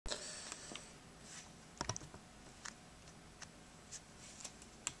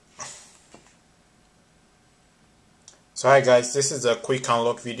So hi guys, this is a quick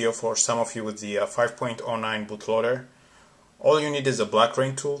unlock video for some of you with the 5.09 bootloader. All you need is a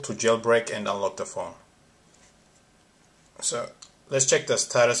Blackrain tool to jailbreak and unlock the phone. So let's check the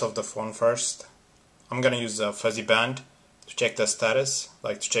status of the phone first. I'm gonna use a fuzzy band to check the status,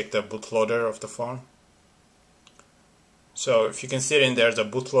 like to check the bootloader of the phone. So if you can see it in there, the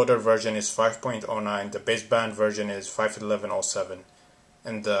bootloader version is 5.09, the baseband version is 5.11.07,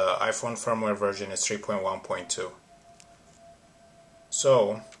 and the iPhone firmware version is 3.1.2.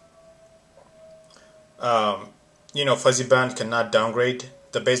 So, fuzzy band cannot downgrade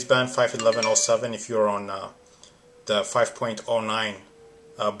the baseband 5.11.07 if you're on the 5.09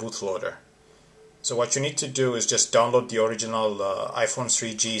 bootloader. So what you need to do is just download the original iPhone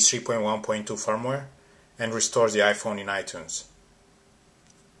 3G 3.1.2 firmware and restore the iPhone in iTunes.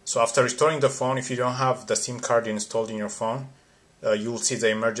 So after restoring the phone, if you don't have the SIM card installed in your phone, you will see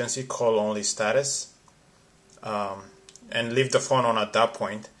the emergency call only status. And leave the phone on at that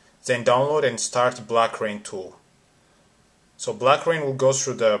point. Then download and start Blackrain tool. So Blackrain will go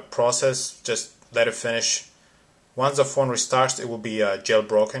through the process, just let it finish. Once the phone restarts, it will be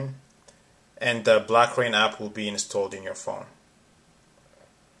jailbroken, and the Blackrain app will be installed in your phone.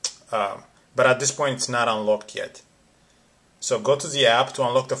 But at this point, it's not unlocked yet. So go to the app to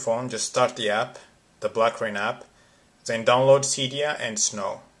unlock the phone. Just start the app, the Blackrain app. Then download Cydia and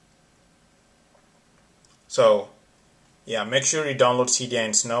Snow. So yeah, make sure you download Cydia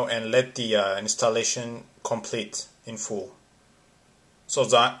and Snow and let the installation complete in full. So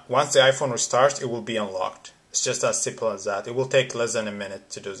that once the iPhone restarts, it will be unlocked. It's just as simple as that. It will take less than a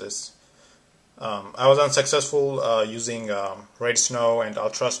minute to do this. I was unsuccessful using Red Snow and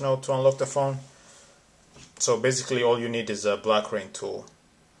Ultra Snow to unlock the phone. So basically all you need is a Blackrain tool.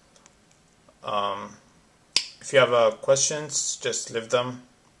 If you have questions, just leave them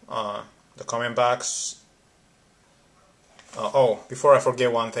in the comment box. Before I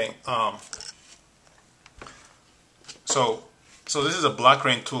forget one thing, so this is a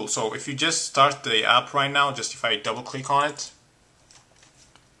Blackrain tool. So if you just start the app right now, just if I double click on it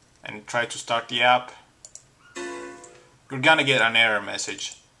and try to start the app, you're gonna get an error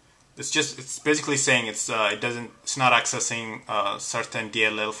message. It's basically saying it's not accessing certain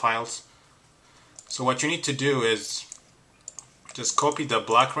DLL files. So what you need to do is just copy the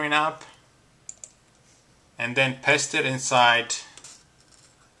Blackrain app and then paste it inside.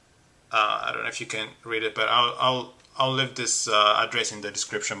 I don't know if you can read it, but I'll leave this address in the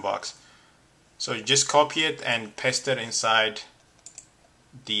description box. So you just copy it and paste it inside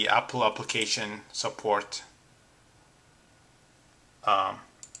the Apple application support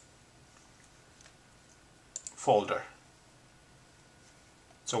folder.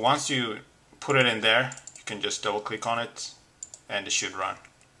 So once you put it in there, you can just double click on it and it should run.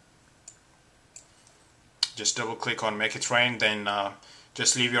 Just double click on make it rain, then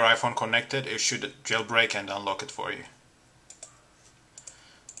just leave your iPhone connected. It should jailbreak and unlock it for you.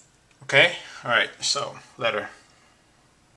 Okay, alright, so later.